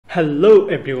Hello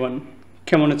everyone,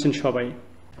 কেমন আছেন সবাই?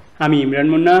 আমি ইমরান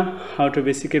মুন্না, হাউ টু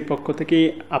বেসিকের পক্ষ থেকে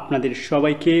আপনাদের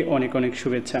সবাইকে অনেক অনেক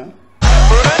শুভেচ্ছা।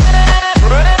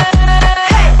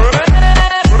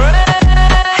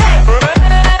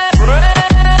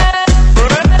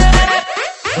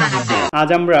 আজ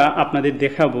আমরা আপনাদের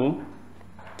দেখাবো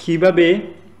কিভাবে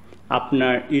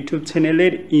আপনার ইউটিউব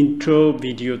চ্যানেলের ইন্ট্রো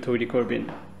ভিডিও তৈরি করবেন।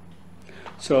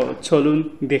 সো চলুন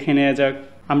দেখে নেওয়া যাক।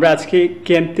 আমরা আজকে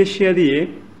ক্যামটেশিয়া দিয়ে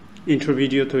ইন্ট্রো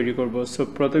ভিডিও তৈরি করব। সো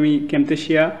প্রথমেই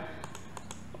ক্যামটেশিয়া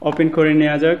ওপেন করে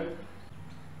নেওয়া যাক।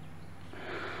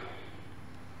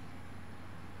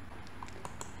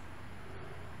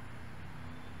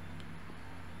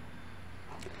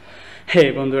 হ্যাঁ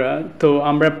বন্ধুরা, তো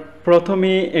আমরা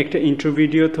প্রথমে একটা ইন্ট্রো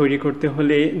ভিডিও তৈরি করতে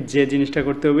হলে যে জিনিসটা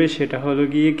করতে হবে সেটা হলো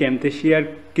গিয়ে ক্যামটেশিয়ার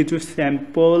কিছু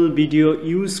স্যাম্পল ভিডিও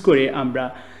ইউজ করে আমরা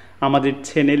আমাদের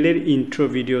চ্যানেলের ইন্ট্রো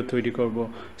ভিডিও তৈরি করব।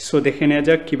 সো দেখে নেওয়া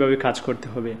যাক কীভাবে কাজ করতে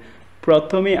হবে।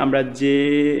 প্রথমে আমরা যে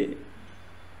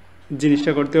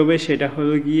জিনিসটা করতে হবে সেটা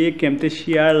হলো গিয়ে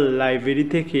ক্যামটেশিয়ার লাইব্রেরি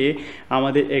থেকে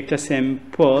আমাদের একটা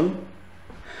স্যাম্পল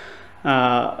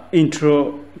ইন্ট্রো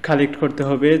কালেক্ট করতে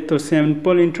হবে। তো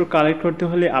স্যাম্পল ইন্ট্রো কালেক্ট করতে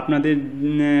হলে আপনাদের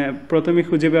প্রথমে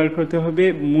খুঁজে বের করতে হবে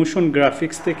মোশন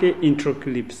গ্রাফিক্স থেকে ইন্ট্রো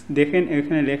ক্লিপস। দেখেন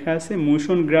এখানে লেখা আছে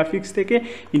মোশন গ্রাফিক্স থেকে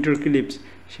ইন্ট্রো ক্লিপস।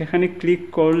 সেখানে ক্লিক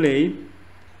করলেই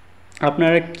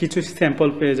আপনারা কিছু স্যাম্পল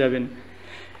পেয়ে যাবেন।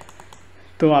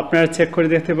 তো আপনারা চেক করে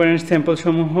দেখতে পারেন স্যাম্পল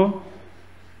সমূহ।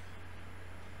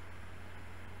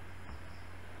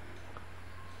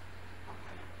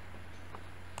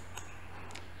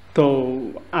 তো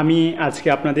আমি আজকে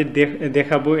আপনাদের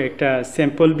দেখাবো একটা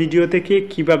স্যাম্পল ভিডিও থেকে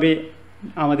কিভাবে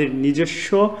আমাদের নিজস্ব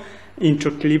ইন্ট্রো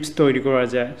ক্লিপস তৈরি করা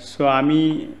যায়। সো আমি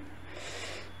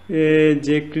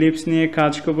যে ক্লিপস নিয়ে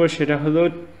কাজ করব সেটা হলো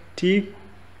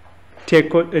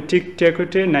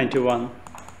টিকটকে 91।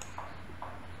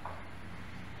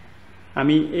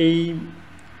 আমি এই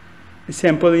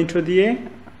স্যাম্পল ইন্ট্রো দিয়ে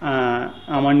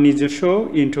আমার নিজস্ব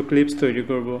ইন্ট্রো ক্লিপস তৈরি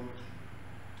করব।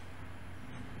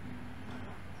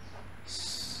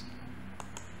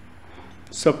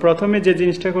 সো প্রথমে যে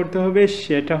জিনিসটা করতে হবে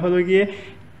সেটা হলো গিয়ে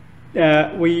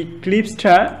ওই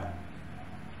ক্লিপসটা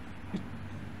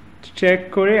চেক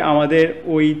করে আমাদের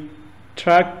ওই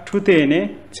ট্র্যাক 2-তে এনে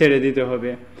ছেড়ে দিতে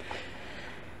হবে।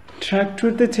 ট্র্যাক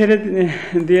 2-তে ছেড়ে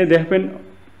দিয়ে দেখবেন,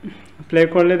 প্লে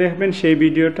করলে দেখবেন সেই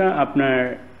ভিডিওটা আপনার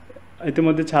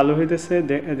ইতিমধ্যে চালু হইতেছে,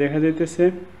 দেখা যাইতেছে।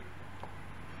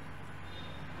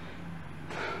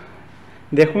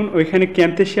 দেখুন ওইখানে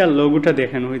ক্যামটেশিয়ার লোগোটা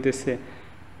দেখানো হইতেছে।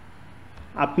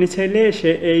 আপনি চাইলে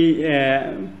এই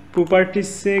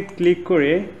প্রপার্টিসে ক্লিক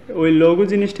করে ওই লোগো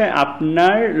জিনিসটা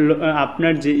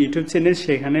আপনার যে ইউটিউব চ্যানেল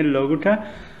সেখানে লোগোটা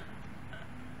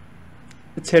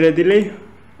ছেড়ে দিলেই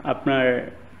আপনার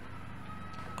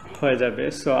হয়ে যাবে।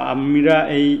 সো আমরা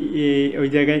ওই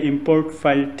জায়গায় ইম্পোর্ট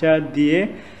ফাইলটা দিয়ে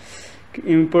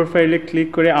ইম্পোর্ট ফাইলে ক্লিক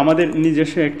করে আমাদের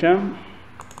নিজস্ব একটা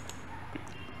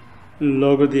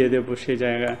লোগো দিয়ে দেব সেই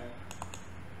জায়গায়।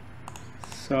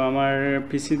 সো আমার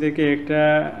পিসি থেকে একটা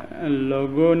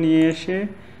লোগো নিয়ে এসে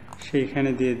সেইখানে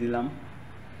দিয়ে দিলাম।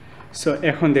 সো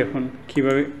এখন দেখুন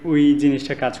কিভাবে ওই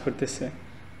জিনিসটা কাজ করতেছে।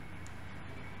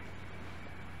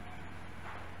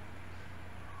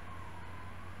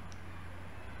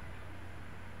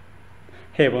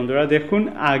 হ্যাঁ বন্ধুরা, দেখুন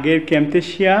আগের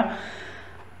ক্যামটেশিয়া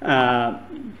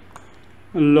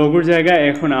লোগোর জায়গায়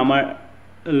এখন আমার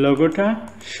লোগোটা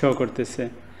শো করতেছে।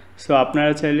 সো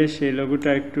আপনারা চাইলে সেই লোগোটা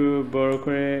একটু বড়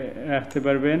করে রাখতে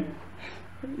পারবেন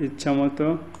ইচ্ছা মতো।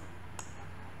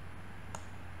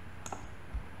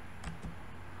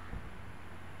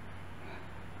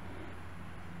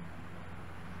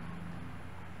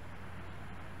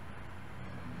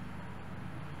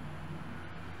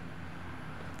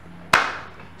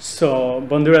 সো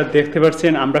বন্ধুরা দেখতে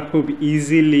পাচ্ছেন আমরা খুব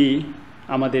ইজিলি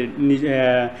আমাদের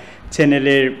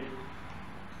চ্যানেলের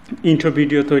ইন্ট্রো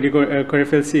ভিডিও তৈরি করে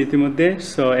ফেলছি ইতিমধ্যে।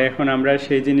 সো এখন আমরা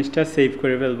সেই জিনিসটা সেভ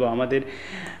করে ফেলবো। আমাদের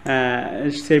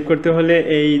সেভ করতে হলে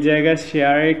এই জায়গায়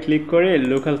শেয়ারে ক্লিক করে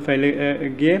লোকাল ফাইলে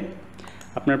গিয়ে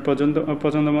আপনার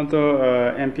পছন্দ মতো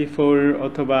MP4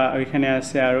 অথবা ওইখানে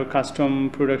আছে আরও কাস্টম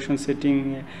প্রোডাকশন সেটিং,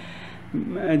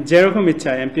 যেরকম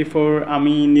ইচ্ছা। MP4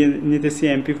 আমি নিতেছি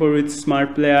MP4 with smart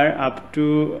player up to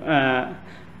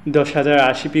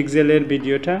 1080 পিক্সেলের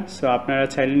ভিডিওটা। সো আপনারা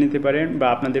চাইলে নিতে পারেন বা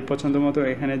আপনাদের পছন্দ মতো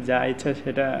এখানে যা ইচ্ছা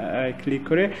সেটা ক্লিক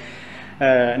করে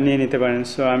নিয়ে নিতে পারেন।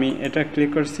 সো আমি এটা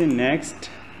ক্লিক করছি, নেক্সট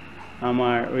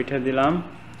আমার ওইটা দিলাম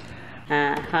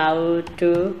হাউ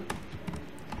টু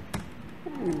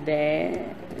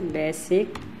বেসিক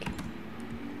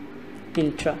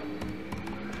ইন্ট্রো।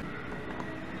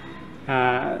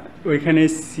 ওইখানে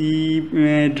সি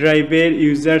ড্রাইভের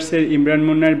ইউজার্সের ইমরান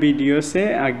মুন্নার ভিডিওসে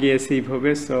আগে সেভ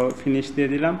হবে। সো ফিনিশ দিয়ে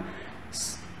দিলাম।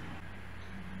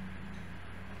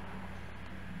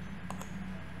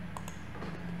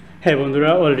 হ্যাঁ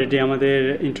বন্ধুরা, অলরেডি আমাদের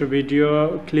ইন্ট্রো ভিডিও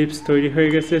ক্লিপস তৈরি হয়ে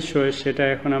গেছে। সো সেটা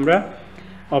এখন আমরা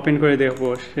ওপেন করে দেখব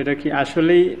সেটা কি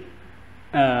আসলেই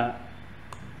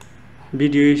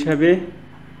ভিডিও হিসাবে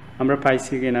আমরা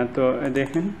পাইছি কিনা। তো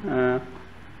দেখেন,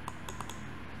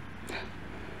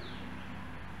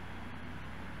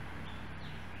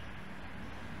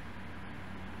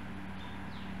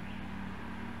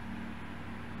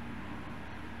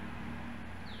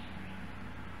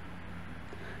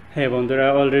 হ্যাঁ বন্ধুরা,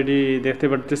 অলরেডি দেখতে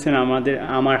পারতেছেন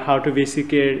আমার হাউ টু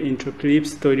বেসিকের ইন্ট্রো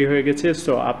ক্লিপস তৈরি হয়ে গেছে।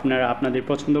 সো আপনারা আপনাদের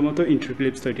পছন্দ মতো ইন্ট্রো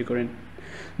ক্লিপস তৈরি করেন।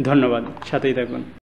 ধন্যবাদ, সাথেই থাকুন।